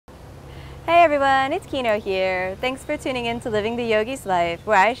Hey everyone, it's Kino here. Thanks for tuning in to Living the Yogi's Life,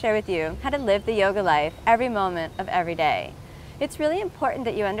 where I share with you how to live the yoga life every moment of every day. It's really important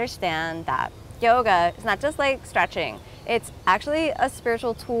that you understand that yoga is not just like stretching. It's actually a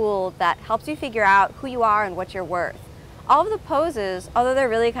spiritual tool that helps you figure out who you are and what you're worth. All of the poses, although they're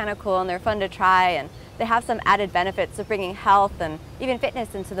really kind of cool and they're fun to try and they have some added benefits of bringing health and even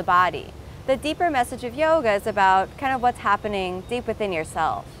fitness into the body, the deeper message of yoga is about kind of what's happening deep within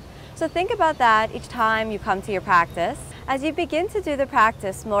yourself. So think about that each time you come to your practice. As you begin to do the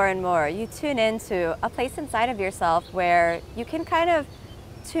practice more and more, you tune into a place inside of yourself where you can kind of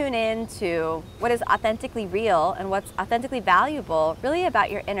tune into what is authentically real and what's authentically valuable really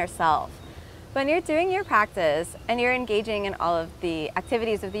about your inner self. When you're doing your practice and you're engaging in all of the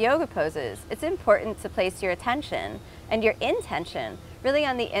activities of the yoga poses, it's important to place your attention and your intention really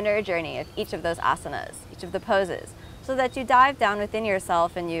on the inner journey of each of those asanas, each of the poses, so that you dive down within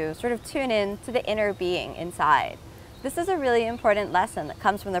yourself and you sort of tune in to the inner being inside. This is a really important lesson that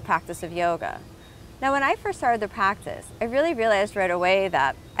comes from the practice of yoga. Now, when I first started the practice, I really realized right away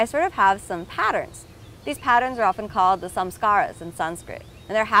that I sort of have some patterns. These patterns are often called the samskaras in Sanskrit,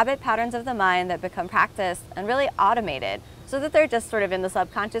 and they're habit patterns of the mind that become practiced and really automated so that they're just sort of in the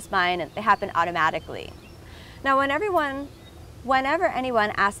subconscious mind and they happen automatically. Now, whenever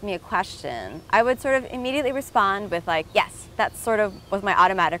anyone asked me a question, I would sort of immediately respond with like, yes, that sort of was my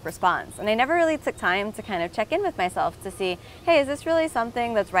automatic response. And I never really took time to kind of check in with myself to see, hey, is this really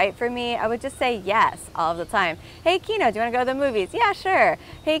something that's right for me? I would just say yes all of the time. Hey, Kino, do you want to go to the movies? Yeah, sure.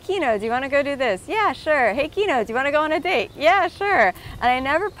 Hey, Kino, do you want to go do this? Yeah, sure. Hey, Kino, do you want to go on a date? Yeah, sure. And I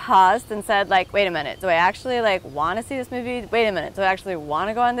never paused and said like, wait a minute, do I actually like want to see this movie? Wait a minute, do I actually want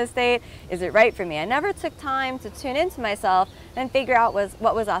to go on this date? Is it right for me? I never took time to tune into myself and figure out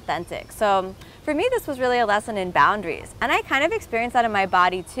what was authentic. So for me, this was really a lesson in boundaries. And I kind of experienced that in my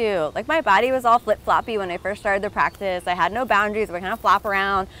body too. Like my body was all flip-floppy when I first started the practice. I had no boundaries. I would kind of flop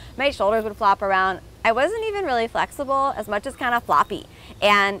around. My shoulders would flop around. I wasn't even really flexible as much as kind of floppy.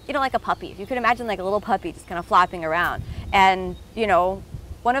 And you know, like a puppy. If you could imagine like a little puppy just kind of flopping around. And you know,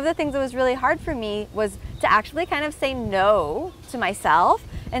 one of the things that was really hard for me was to actually kind of say no to myself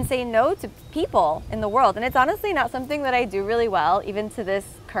and say no to people in the world. And it's honestly not something that I do really well, even to this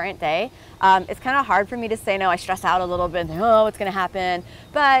current day. It's kind of hard for me to say no. I stress out a little bit, oh, what's gonna happen?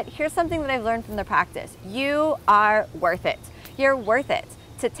 But here's something that I've learned from the practice. You are worth it. You're worth it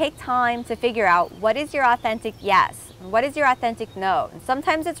to take time to figure out what is your authentic yes, and what is your authentic no. And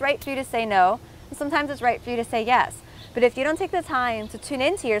sometimes it's right for you to say no, and sometimes it's right for you to say yes. But if you don't take the time to tune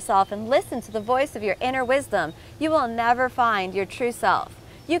into yourself and listen to the voice of your inner wisdom, you will never find your true self.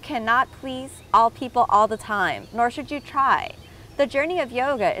 You cannot please all people all the time, nor should you try. The journey of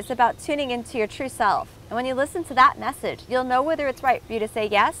yoga is about tuning into your true self. And when you listen to that message, you'll know whether it's right for you to say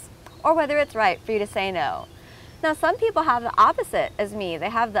yes or whether it's right for you to say no. Now, some people have the opposite as me. They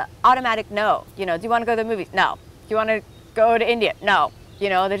have the automatic no. You know, do you want to go to the movies? No. Do you want to go to India? No. You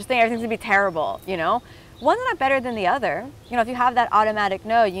know, they just think everything's going to be terrible, you know. One's not better than the other. You know, if you have that automatic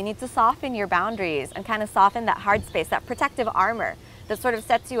no, you need to soften your boundaries and kind of soften that hard space, that protective armor that sort of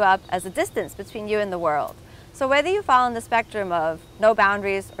sets you up as a distance between you and the world. So whether you fall in the spectrum of no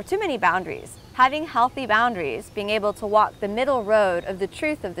boundaries or too many boundaries, having healthy boundaries, being able to walk the middle road of the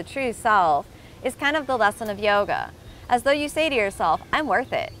true self is kind of the lesson of yoga. As though you say to yourself, I'm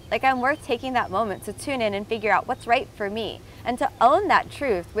worth it. Like I'm worth taking that moment to tune in and figure out what's right for me and to own that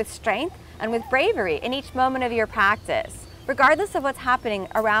truth with strength and with bravery in each moment of your practice, regardless of what's happening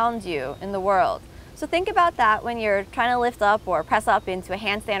around you in the world. So think about that when you're trying to lift up or press up into a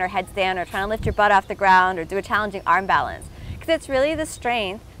handstand or headstand or trying to lift your butt off the ground or do a challenging arm balance. Because it's really the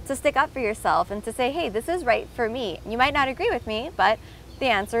strength to stick up for yourself and to say, hey, this is right for me. You might not agree with me, but the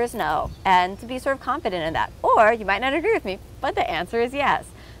answer is no. And to be sort of confident in that. Or you might not agree with me, but the answer is yes.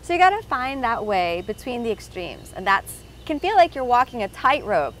 So you gotta find that way between the extremes. And that's can feel like you're walking a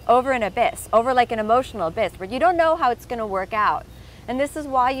tightrope over an abyss, over like an emotional abyss where you don't know how it's gonna work out. And this is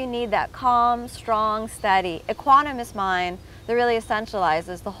why you need that calm, strong, steady, equanimous mind that really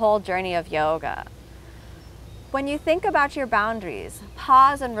essentializes the whole journey of yoga. When you think about your boundaries,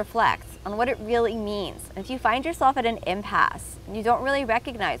 pause and reflect on what it really means. And if you find yourself at an impasse and you don't really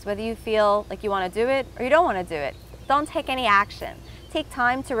recognize whether you feel like you want to do it or you don't want to do it, don't take any action. Take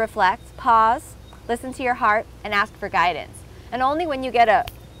time to reflect, pause, listen to your heart, and ask for guidance. And only when you get a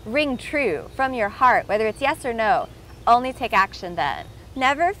ring true from your heart, whether it's yes or no, only take action then.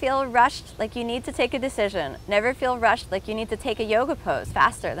 Never feel rushed like you need to take a decision. Never feel rushed like you need to take a yoga pose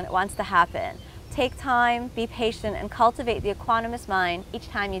faster than it wants to happen. Take time, be patient, and cultivate the equanimous mind each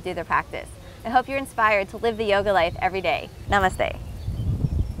time you do the practice. I hope you're inspired to live the yoga life every day. Namaste.